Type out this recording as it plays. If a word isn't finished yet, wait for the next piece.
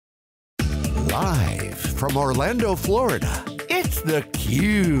Live from Orlando, Florida, it's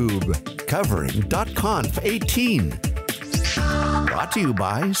theCUBE, covering .conf18. Brought to you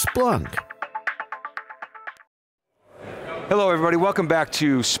by Splunk. Hello everybody, welcome back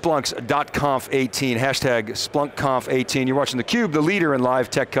to Splunk's .conf18, hashtag SplunkConf18. You're watching theCUBE, the leader in live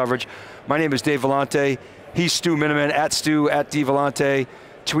tech coverage. My name is Dave Vellante. He's Stu Miniman, @Stu, @DVellante.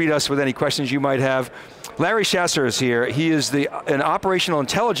 Tweet us with any questions you might have. Larry Shatzer is here. He is an operational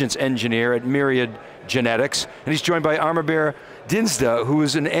intelligence engineer at Myriad Genetics, and he's joined by Amarbir Dhindsa, who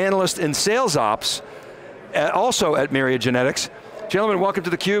is an analyst in SalesOps, also at Myriad Genetics. Gentlemen, welcome to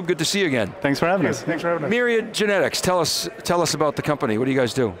theCUBE, good to see you again. Thanks for having us. Thanks for having us. Myriad Genetics, tell us about the company. What do you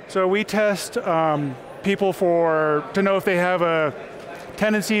guys do? So we test people to know if they have a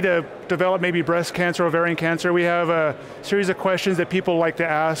tendency to develop maybe breast cancer, ovarian cancer. We have a series of questions that people like to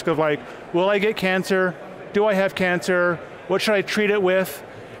ask of like, will I get cancer? Do I have cancer? What should I treat it with?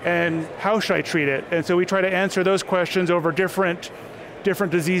 And how should I treat it? And so we try to answer those questions over different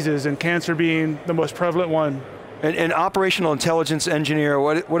diseases, and cancer being the most prevalent one. An operational intelligence engineer,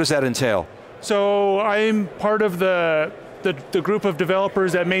 what does that entail? So I'm part of the group of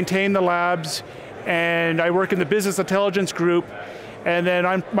developers that maintain the labs, and I work in the business intelligence group, and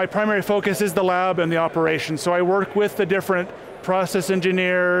then my primary focus is the lab and the operations. So I work with the different process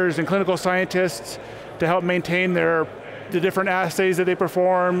engineers and clinical scientists to help maintain the different assays that they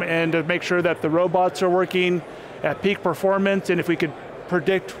perform, and to make sure that the robots are working at peak performance, and if we could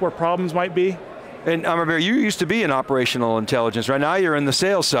predict where problems might be. And Amarbir, you used to be in operational intelligence, right? Now you're in the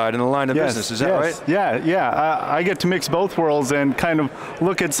sales side, in the line of business, is that right? Yeah. I get to mix both worlds and kind of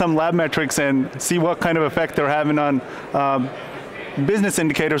look at some lab metrics and see what kind of effect they're having on business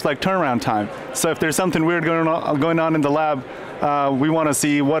indicators like turnaround time. So if there's something weird going on in the lab, we want to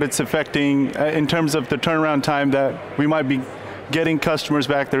see what it's affecting in terms of the turnaround time, that we might be getting customers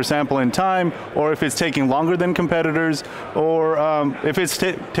back their sample in time, or if it's taking longer than competitors, or if it's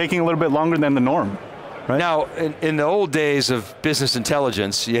taking a little bit longer than the norm. Right? Now, in the old days of business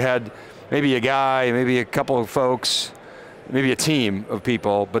intelligence, you had maybe a guy, maybe a couple of folks, maybe a team of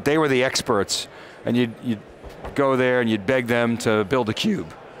people, but they were the experts, and you'd go there and you'd beg them to build a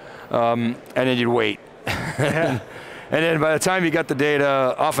cube, and then you'd wait. And then by the time you got the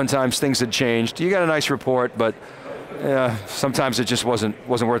data, oftentimes things had changed. You got a nice report, but sometimes it just wasn't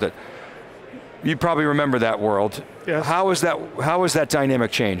worth it. You probably remember that world. Yes. How has that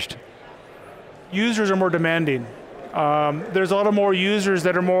dynamic changed? Users are more demanding. There's a lot of more users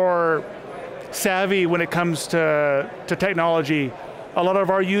that are more savvy when it comes to technology. A lot of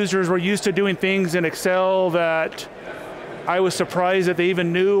our users were used to doing things in Excel that I was surprised that they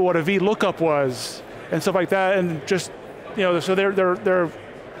even knew what a VLOOKUP was and stuff like that, and just, so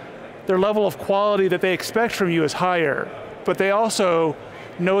their level of quality that they expect from you is higher, but they also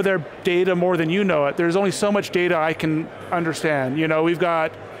know their data more than you know it. There's only so much data I can understand. We've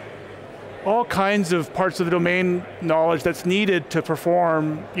got all kinds of parts of the domain knowledge that's needed to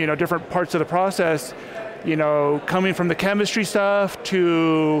perform, different parts of the process, coming from the chemistry stuff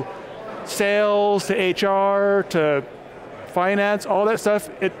to sales to HR to finance, all that stuff.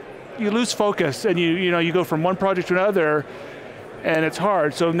 You lose focus, and you go from one project to another, and it's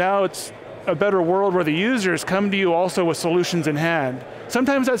hard. So now it's a better world where the users come to you also with solutions in hand.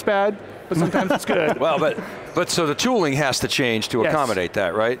 Sometimes that's bad, but sometimes it's good. Well, but so the tooling has to change to accommodate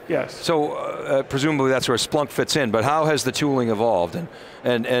that, right? Yes. So presumably that's where Splunk fits in, but how has the tooling evolved?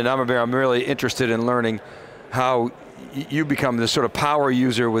 And Amarbir, I'm really interested in learning how you become this sort of power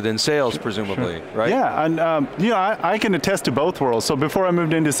user within sales, presumably, right? Yeah, and I can attest to both worlds. So before I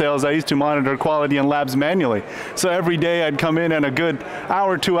moved into sales, I used to monitor quality in labs manually. So every day I'd come in and a good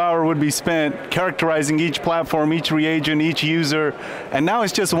hour, 2 hours would be spent characterizing each platform, each reagent, each user, and now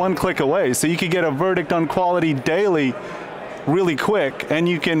it's just one click away. So you could get a verdict on quality daily really quick, and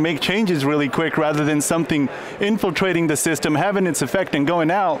you can make changes really quick rather than something infiltrating the system, having its effect and going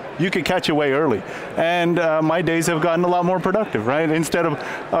out. You could catch it way early. And my days have gotten a lot more productive, right? Instead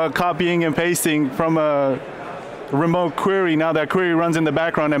of copying and pasting from a remote query, now that query runs in the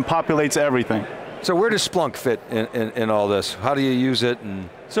background and populates everything. So where does Splunk fit in all this? How do you use it?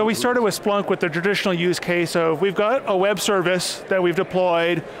 So we started with Splunk with the traditional use case of, we've got a web service that we've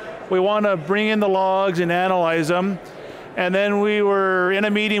deployed. We want to bring in the logs and analyze them. And then we were in a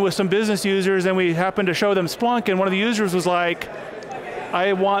meeting with some business users, and we happened to show them Splunk, and one of the users was like,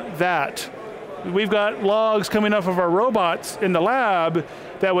 I want that. We've got logs coming off of our robots in the lab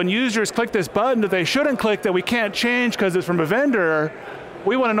that when users click this button that they shouldn't click, that we can't change because it's from a vendor.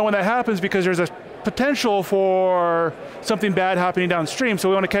 We want to know when that happens because there's a potential for something bad happening downstream, so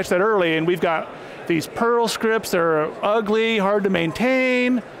we want to catch that early, and we've got these Perl scripts that are ugly, hard to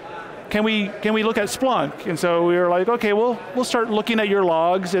maintain, can we look at Splunk? And so we were like, okay, we'll start looking at your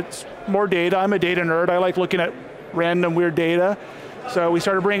logs. It's more data. I'm a data nerd. I like looking at random weird data. So we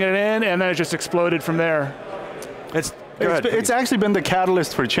started bringing it in, and then it just exploded from there. It's actually been the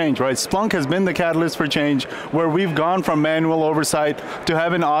catalyst for change, right? Splunk has been the catalyst for change, where we've gone from manual oversight to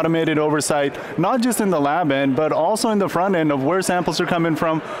having automated oversight, not just in the lab end, but also in the front end of where samples are coming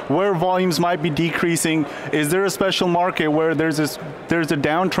from, where volumes might be decreasing. Is there a special market where there's a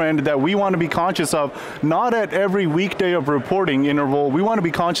downtrend that we want to be conscious of, not at every weekday of reporting interval, we want to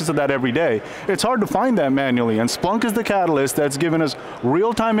be conscious of that every day. It's hard to find that manually, and Splunk is the catalyst that's given us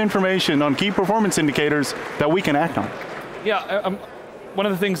real-time information on key performance indicators that we can act on. Yeah, one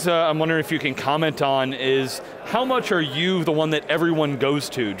of the things I'm wondering if you can comment on is how much are you the one that everyone goes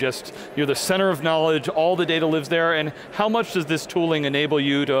to? Just, you're the center of knowledge, all the data lives there, and how much does this tooling enable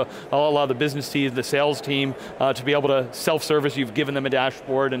you to allow the business team, the sales team, to be able to self-service? You've given them a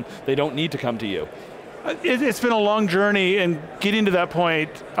dashboard and they don't need to come to you. It's been a long journey, and getting to that point,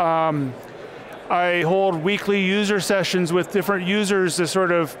 I hold weekly user sessions with different users to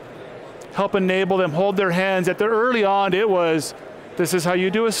sort of help enable them, hold their hands. Early on, it was, this is how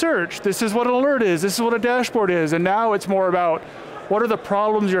you do a search, this is what an alert is, this is what a dashboard is, and now it's more about, what are the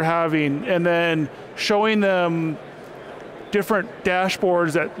problems you're having, and then showing them different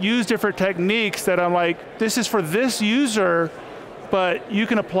dashboards that use different techniques that I'm like, this is for this user, but you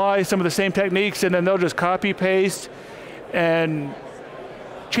can apply some of the same techniques, and then they'll just copy, paste, and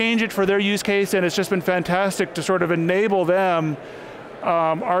change it for their use case, and it's just been fantastic to sort of enable them.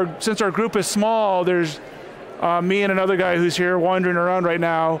 Since our group is small, there's me and another guy who's here wandering around right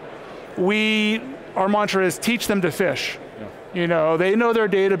now. Our mantra is teach them to fish. Yeah. You know, they know their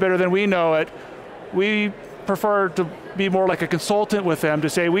data better than we know it. We prefer to be more like a consultant with them, to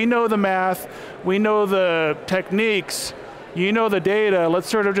say, we know the math, we know the techniques, you know the data, let's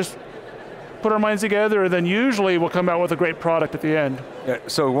sort of just put our minds together, and then usually we'll come out with a great product at the end. Yeah,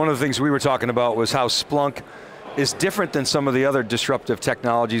 so one of the things we were talking about was how Splunk is different than some of the other disruptive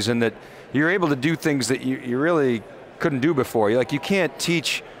technologies, in that you're able to do things that you really couldn't do before. Like, you can't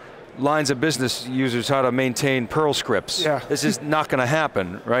teach lines of business users how to maintain Perl scripts. Yeah. This is not going to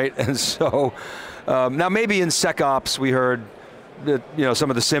happen, right? And so, now maybe in SecOps we heard that some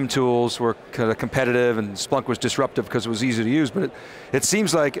of the SIM tools were kind of competitive and Splunk was disruptive because it was easy to use, but it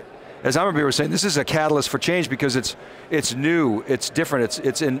seems like, as Amarbir was saying, this is a catalyst for change because it's new, it's different,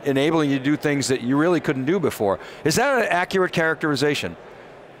 it's enabling you to do things that you really couldn't do before. Is that an accurate characterization?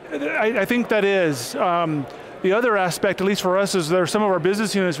 I think that is. The other aspect, at least for us, is some of our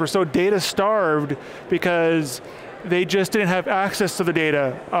business units were so data starved because they just didn't have access to the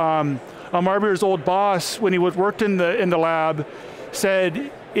data. Amarbir's old boss, when he worked in the lab,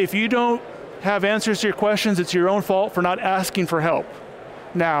 said, if you don't have answers to your questions, it's your own fault for not asking for help.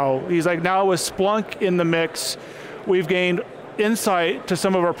 Now, he's like, now with Splunk in the mix, we've gained insight to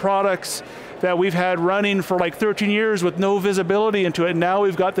some of our products that we've had running for like 13 years with no visibility into it. Now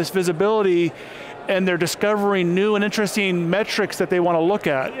we've got this visibility, and they're discovering new and interesting metrics that they want to look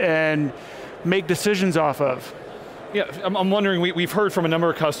at and make decisions off of. Yeah, I'm wondering, we've heard from a number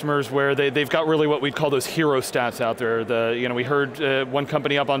of customers where they've got really what we'd call those hero stats out there. We heard one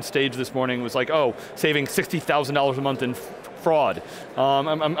company up on stage this morning was like, oh, saving $60,000 a month in fraud.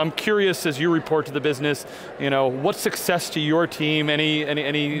 I'm curious, as you report to the business, what's success to your team?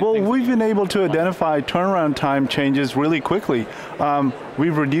 Any? Well, we've been able to identify turnaround time changes really quickly.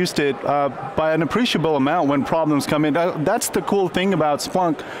 We've reduced it by an appreciable amount when problems come in. That's the cool thing about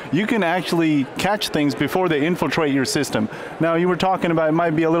Splunk. You can actually catch things before they infiltrate your system. Now, you were talking about it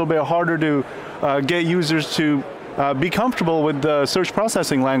might be a little bit harder to get users to be comfortable with the search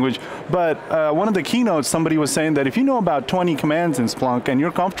processing language, but one of the keynotes, somebody was saying that if you know about 20 commands in Splunk and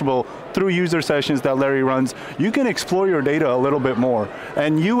you're comfortable through user sessions that Larry runs, you can explore your data a little bit more.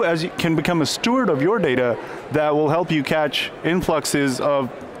 And you can become a steward of your data that will help you catch influxes of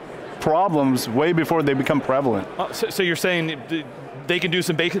problems way before they become prevalent. So you're saying they can do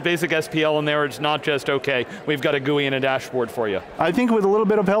some basic SPL in there, it's not just, okay, we've got a GUI and a dashboard for you. I think with a little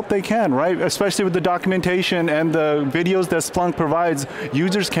bit of help they can, right? Especially with the documentation and the videos that Splunk provides,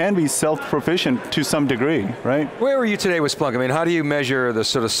 users can be self-proficient to some degree, right? Where are you today with Splunk? I mean, how do you measure the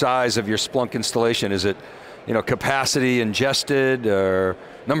sort of size of your Splunk installation? Is it capacity ingested, or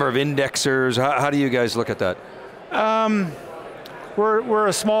number of indexers? How do you guys look at that? We're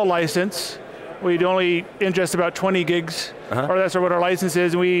a small license. We'd only ingest about 20 gigs, or that's what our license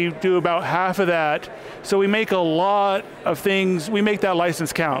is, and we do about half of that. So we make a lot of things, we make that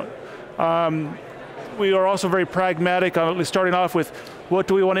license count. We are also very pragmatic on starting off with, what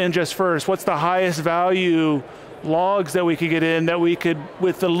do we want to ingest first? What's the highest value logs that we could get in that we could,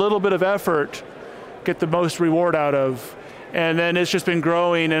 with a little bit of effort, get the most reward out of. And then it's just been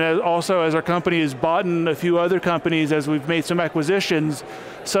growing, and also as our company has bought in a few other companies, as we've made some acquisitions,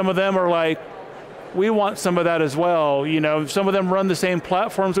 some of them are like, we want some of that as well. You know, some of them run the same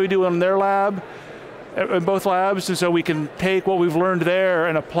platforms we do in their lab, in both labs, and so we can take what we've learned there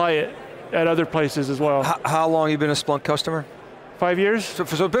and apply it at other places as well. How long have you been a Splunk customer? 5 years. So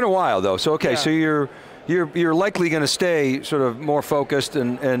it's been a while though, so okay, yeah. So you're likely going to stay sort of more focused,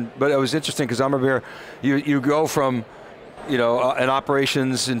 but it was interesting because Amarbir, you go from, you know, an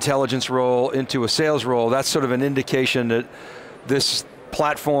operations intelligence role into a sales role. That's sort of an indication that this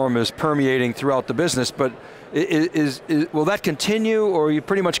platform is permeating throughout the business, but will that continue, or are you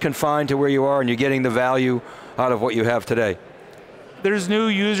pretty much confined to where you are and you're getting the value out of what you have today? There's new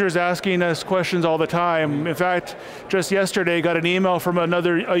users asking us questions all the time. In fact, just yesterday got an email from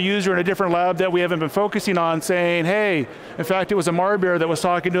a user in a different lab that we haven't been focusing on saying, hey, in fact it was Amarbir that was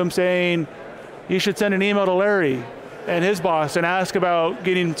talking to him saying, you should send an email to Larry and his boss and ask about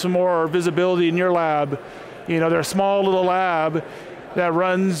getting some more visibility in your lab. You know, they're a small little lab that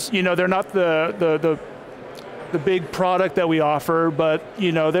runs, you know, they're not the big product that we offer, but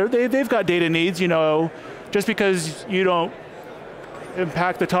you know, they've got data needs. You know, just because you don't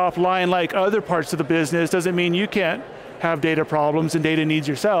impact the top line like other parts of the business doesn't mean you can't have data problems and data needs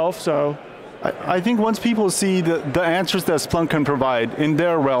yourself, so. I think once people see the answers that Splunk can provide in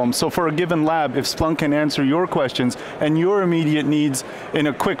their realm, so for a given lab, if Splunk can answer your questions and your immediate needs in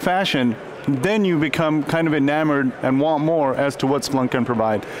a quick fashion, then you become kind of enamored and want more as to what Splunk can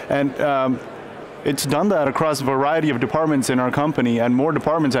provide. And it's done that across a variety of departments in our company, and more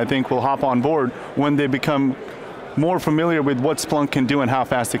departments I think will hop on board when they become more familiar with what Splunk can do and how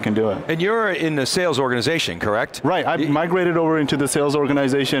fast it can do it. And you're in the sales organization, correct? Right, I migrated over into the sales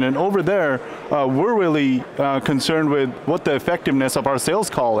organization, and over there, we're really concerned with what the effectiveness of our sales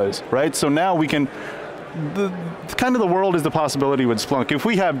call is, right? So now we can, kind of the world is the possibility with Splunk. If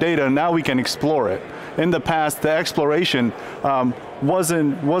we have data, now we can explore it. In the past, the exploration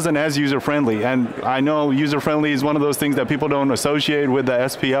wasn't as user-friendly, and I know user-friendly is one of those things that people don't associate with the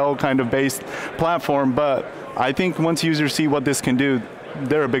SPL kind of based platform, but I think once users see what this can do,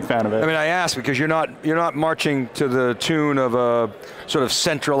 they're a big fan of it. I mean, I ask because you're not marching to the tune of a sort of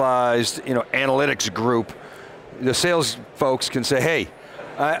centralized, you know, analytics group. The sales folks can say, hey,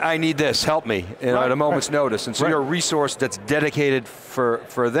 I need this, help me, you know, at a moment's notice. And so you're a resource that's dedicated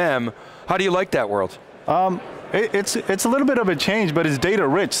for them. How do you like that world? It's a little bit of a change, but it's data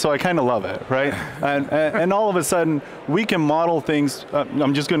rich, so I kind of love it, right? and all of a sudden, we can model things.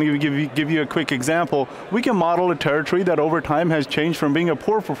 I'm just going to give you a quick example. We can model a territory that over time has changed from being a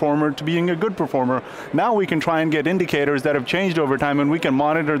poor performer to being a good performer. Now we can try and get indicators that have changed over time, and we can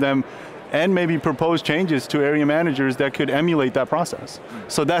monitor them and maybe propose changes to area managers that could emulate that process.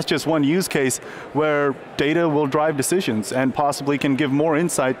 So that's just one use case where data will drive decisions and possibly can give more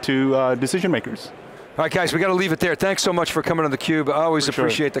insight to decision makers. All right, guys, we got to leave it there. Thanks so much for coming on theCUBE. I always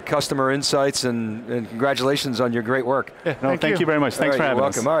appreciate the customer insights, and congratulations on your great work. Yeah, thank you very much. Thanks for having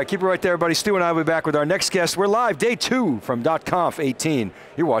us. Welcome. All right, keep it right there, everybody. Stu and I will be back with our next guest. We're live, day 2 from .conf18.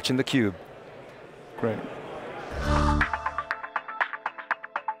 You're watching theCUBE. Great.